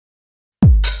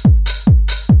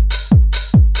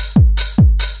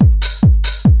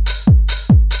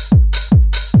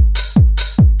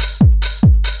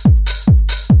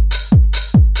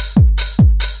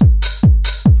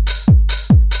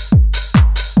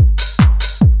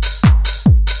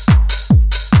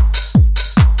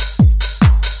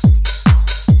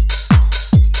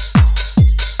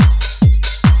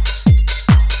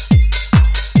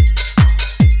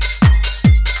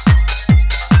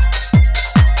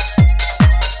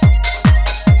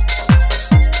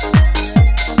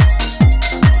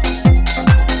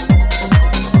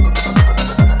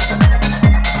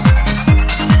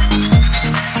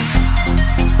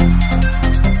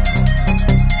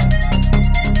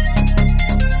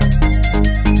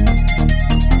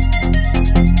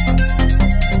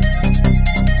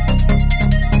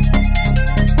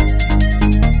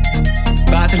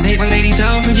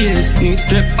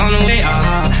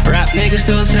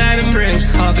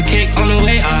a cake on the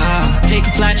way, take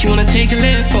a flight, you wanna take a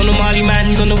lift. On the Molly man,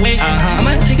 he's on the way, I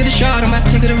might take it a shot, I might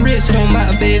take it a risk. It don't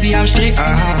matter, baby, I'm straight,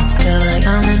 Feel like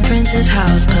I'm in Prince's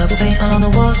house, purple paint all on the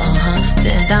walls,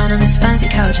 sitting down on this fancy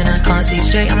couch and I can't see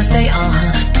straight, I'ma stay,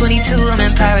 22, I'm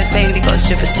in Paris, baby, got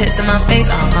strippers' tits in my face,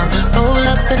 roll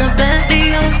up in a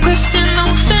Bentley, I'm Christian,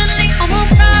 I'm Fendi, I'm a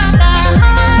Prada.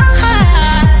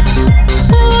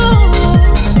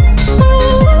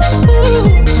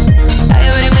 I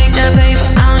already make that paper,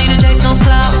 I don't need to chase no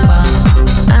clout,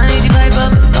 I ain't easy paper,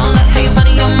 don't let hate run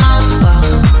in your mouth,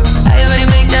 I already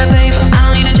make that paper, I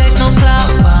don't need to chase no clout,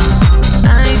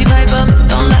 I ain't easy paper,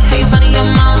 don't let hate run in your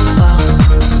mouth,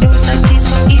 it was like peace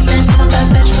from East and I'm a bad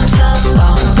bitch from South,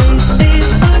 baby,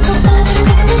 come on,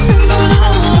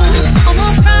 I'm a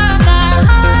Prada.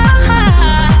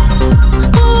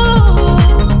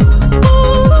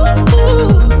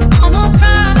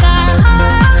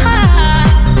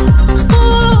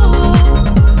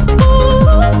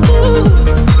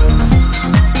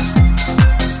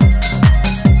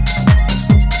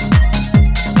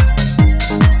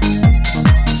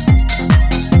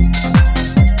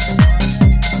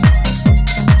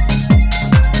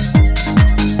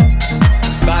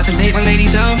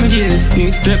 New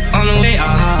drip on the way,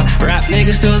 rap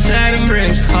niggas still sad and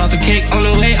bricks. Half a cake on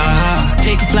the way,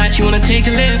 take a flight, you wanna take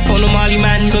a lift. On the Molly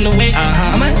man, he's on the way,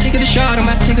 I might take it a shot, I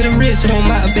might take it a risk. It don't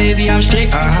matter, baby, I'm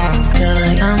straight, Feel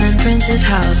like I'm in Prince's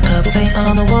house, purple paint all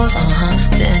on the walls,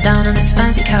 sitting down on this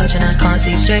fancy couch and I can't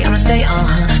see straight, I'ma stay,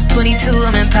 22,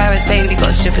 I'm in Paris, baby,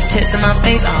 got strippers' tits in my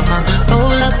face,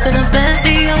 roll up in a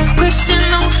Bentley, I'm Christian,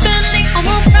 I'm Fendi, I'm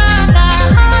a Prada.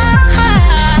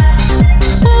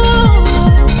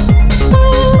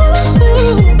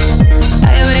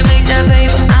 I already make that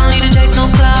paper, I don't need to chase no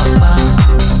clout,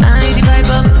 I ain't easy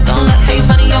paper, don't let hate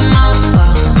run in your mouth,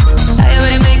 I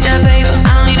already make that paper,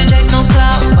 I don't need to chase no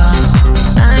clout,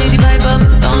 I ain't easy paper,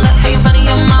 don't let hate run in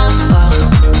your mouth,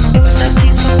 it was like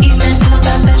peace from East and I'm a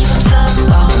bad bitch from South,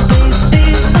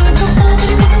 baby, come on,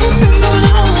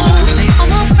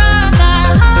 I'm a Prada.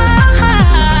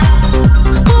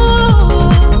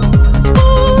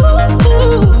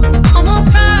 I'm a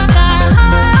Prada.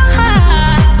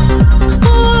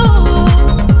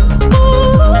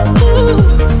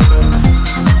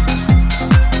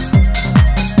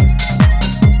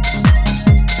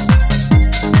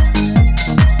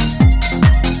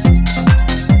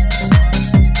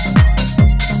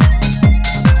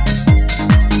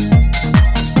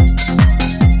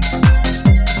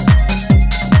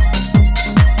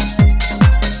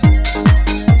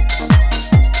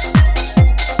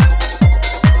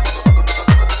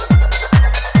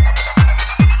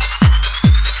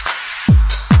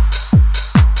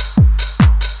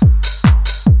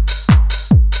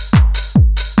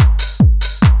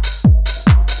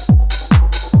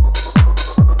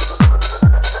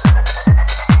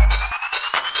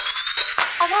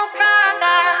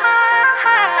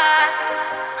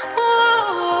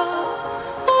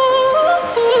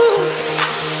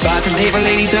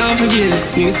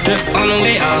 New drip on the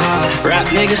way, rap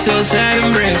niggas still sad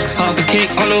and bricks. Half a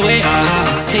cake on the way,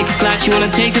 take a flight, you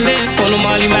wanna take a lift. On the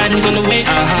Molly man, he's on the way,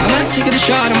 I might take it a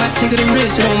shot, I might take it a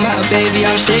risk. It don't matter, baby,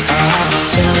 I'm straight,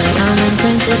 Feel like I'm in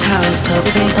Prince's house,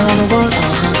 purple paint all on the walls,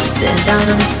 sitting down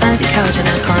on this fancy couch and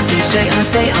I can't see straight, I'ma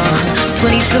stay,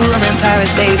 22, I'm in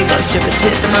Paris, baby, got strippers'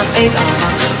 tits in my face,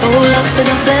 roll up in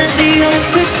a Bentley, I'm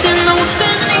Christian, I'm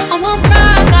Fendi, I'm a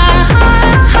Prada.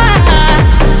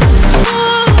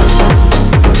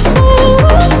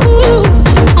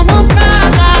 I'm a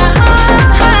Prada.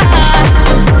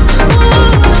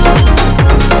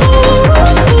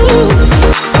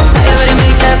 I already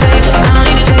make that paper, I don't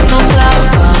need to chase no clout,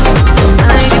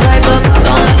 I ain't your pipe up,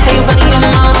 don't let hate run in your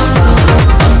mouth,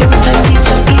 it was like peace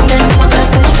from East and I'm a bad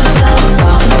bitch from South,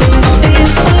 baby,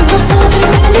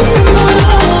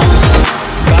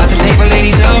 got to take my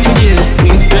ladies out for years.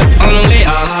 New drip on the way,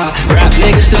 rap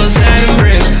niggas still sad and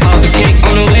bricks. Half a cake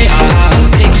on the way,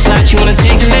 take a flight, you wanna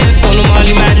take a lift. On the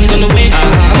Molly man, he's on the way, I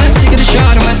might take it a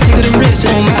shot, I might take it a risk. It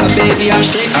don't matter, baby, I'm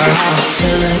straight,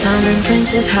 Feel like I'm in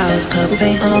Prince's house, purple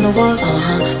paint all on the walls,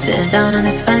 sitting down on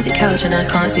this fancy couch and I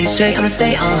can't see straight, I'ma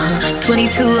stay,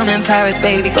 22, I'm in Paris,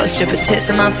 baby, got strippers' tits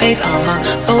in my face,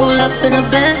 roll up in a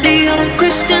Bentley, I'm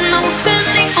Christian, I'm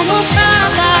Fendi, I'm a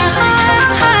Prada.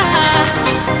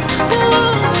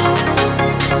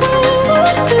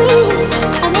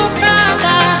 I'm a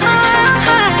Prada.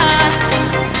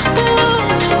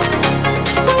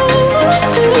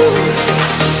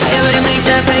 I already made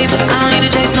that paper.